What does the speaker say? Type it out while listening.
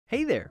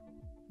Hey there,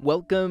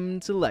 welcome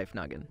to Life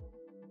Noggin.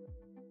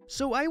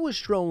 So I was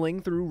strolling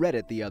through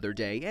Reddit the other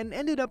day and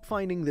ended up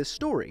finding this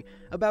story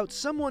about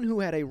someone who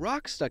had a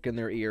rock stuck in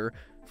their ear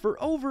for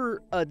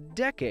over a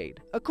decade.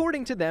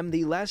 According to them,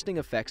 the lasting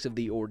effects of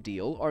the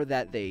ordeal are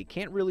that they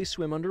can't really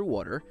swim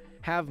underwater,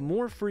 have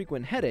more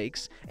frequent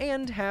headaches,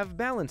 and have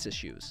balance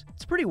issues.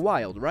 It's pretty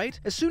wild, right?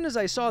 As soon as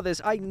I saw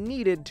this, I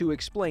needed to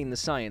explain the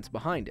science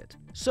behind it.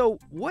 So,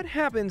 what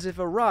happens if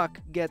a rock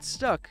gets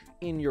stuck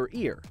in your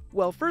ear?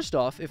 Well, first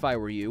off, if I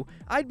were you,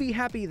 I'd be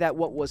happy that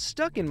what was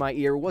stuck in my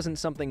ear wasn't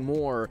something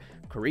more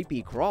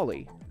creepy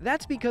crawly.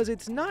 That's because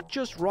it's not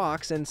just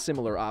rocks and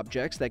similar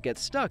objects that get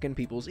stuck in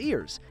people's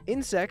ears.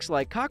 Insects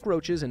like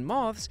cockroaches and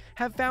moths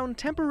have found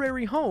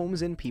temporary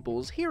homes in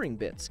people's hearing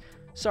bits.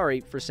 Sorry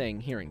for saying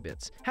hearing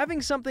bits.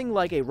 Having something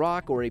like a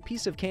rock or a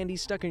piece of candy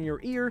stuck in your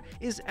ear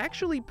is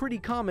actually pretty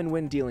common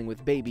when dealing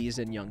with babies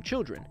and young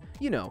children.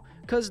 You know,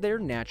 cause they're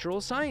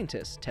natural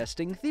scientists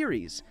testing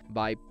theories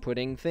by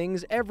putting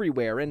things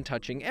everywhere and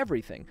touching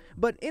everything.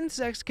 But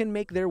insects can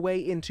make their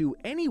way into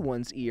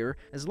anyone's ear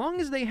as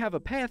long as they have a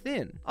path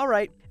in.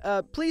 Alright,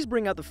 please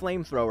bring out the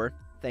flamethrower.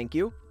 Thank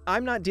you.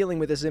 I'm not dealing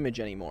with this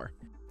image anymore.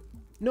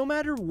 No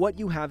matter what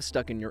you have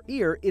stuck in your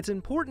ear, it's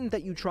important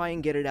that you try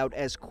and get it out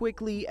as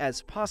quickly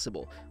as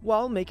possible,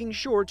 while making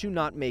sure to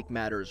not make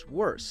matters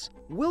worse.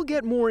 We'll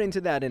get more into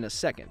that in a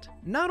second.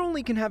 Not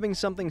only can having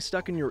something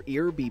stuck in your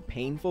ear be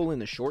painful in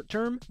the short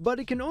term, but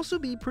it can also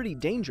be pretty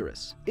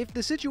dangerous. If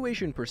the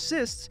situation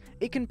persists,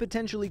 it can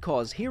potentially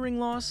cause hearing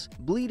loss,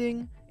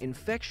 bleeding,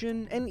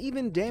 infection, and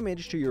even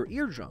damage to your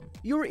eardrum.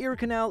 Your ear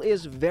canal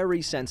is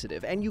very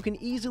sensitive, and you can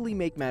easily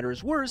make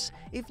matters worse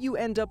if you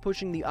end up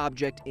pushing the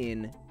object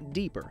in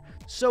deeper.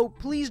 So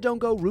please don't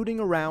go rooting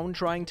around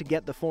trying to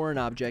get the foreign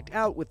object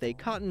out with a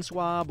cotton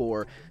swab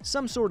or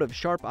some sort of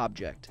sharp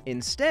object.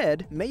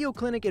 Instead, Mayo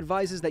Clinic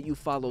advises that you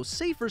follow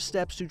safer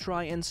steps to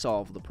try and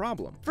solve the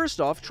problem.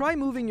 First off, try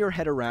moving your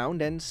head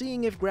around and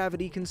seeing if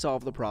gravity can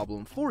solve the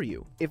problem for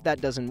you. If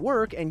that doesn't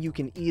work and you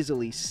can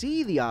easily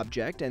see the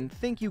object and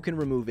think you can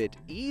remove it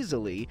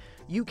easily,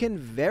 you can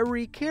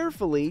very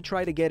carefully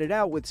try to get it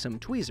out with some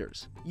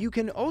tweezers. You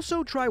can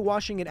also try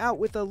washing it out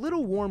with a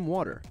little warm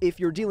water. If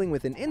you're dealing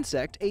with an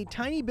insect, a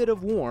tiny bit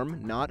of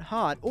warm, not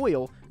hot,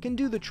 oil can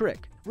do the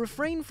trick.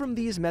 Refrain from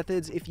these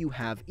methods if you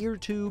have ear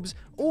tubes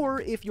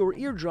or if your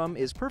eardrum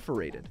is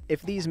perforated.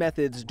 If these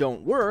methods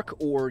don't work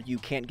or you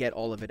can't get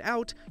all of it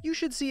out, you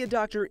should see a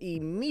doctor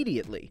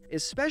immediately,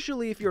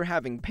 especially if you're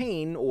having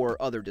pain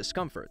or other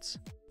discomforts.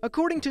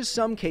 According to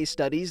some case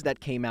studies that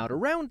came out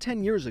around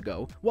 10 years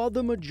ago, while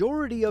the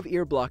majority of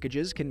ear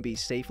blockages can be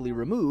safely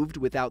removed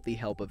without the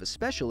help of a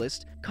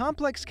specialist,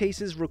 complex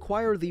cases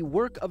require the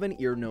work of an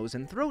ear, nose,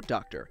 and throat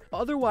doctor,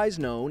 otherwise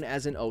known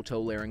as an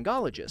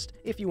otolaryngologist,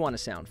 if you want to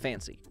sound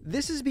fancy.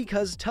 This is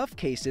because tough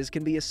cases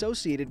can be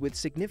associated with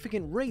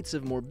significant rates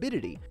of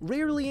morbidity,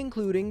 rarely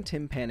including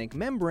tympanic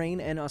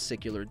membrane and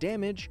ossicular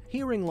damage,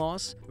 hearing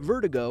loss,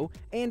 vertigo,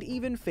 and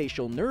even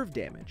facial nerve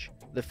damage.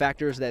 The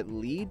factors that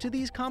lead to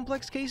these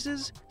complex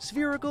cases?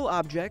 Spherical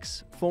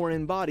objects,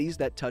 foreign bodies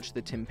that touch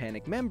the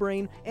tympanic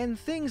membrane, and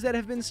things that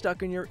have been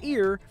stuck in your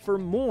ear for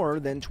more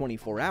than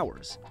 24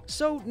 hours.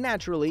 So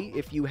naturally,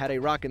 if you had a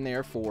rock in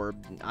there for,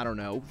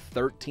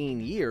 13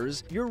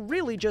 years, you're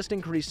really just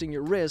increasing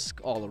your risk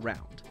all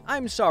around.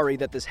 I'm sorry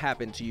that this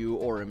happened to you,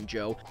 Orem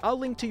Joe. I'll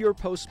link to your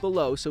post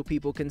below so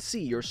people can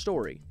see your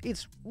story.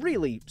 It's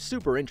really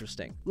super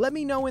interesting. Let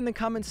me know in the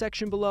comment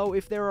section below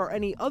if there are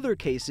any other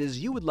cases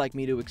you would like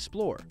me to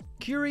explore.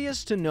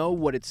 Curious to know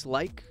what it's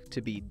like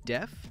to be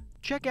deaf?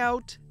 Check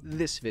out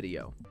this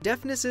video.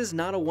 Deafness is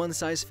not a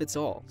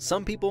one-size-fits-all.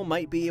 Some people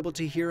might be able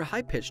to hear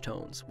high-pitched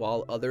tones,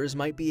 while others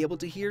might be able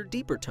to hear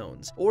deeper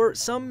tones, or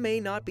some may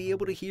not be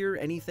able to hear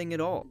anything at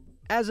all.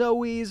 As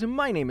always,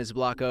 my name is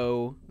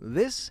Blocko.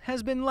 This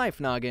has been Life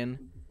Noggin.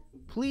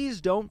 Please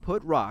don't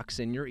put rocks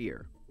in your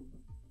ear.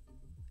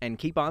 And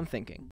keep on thinking.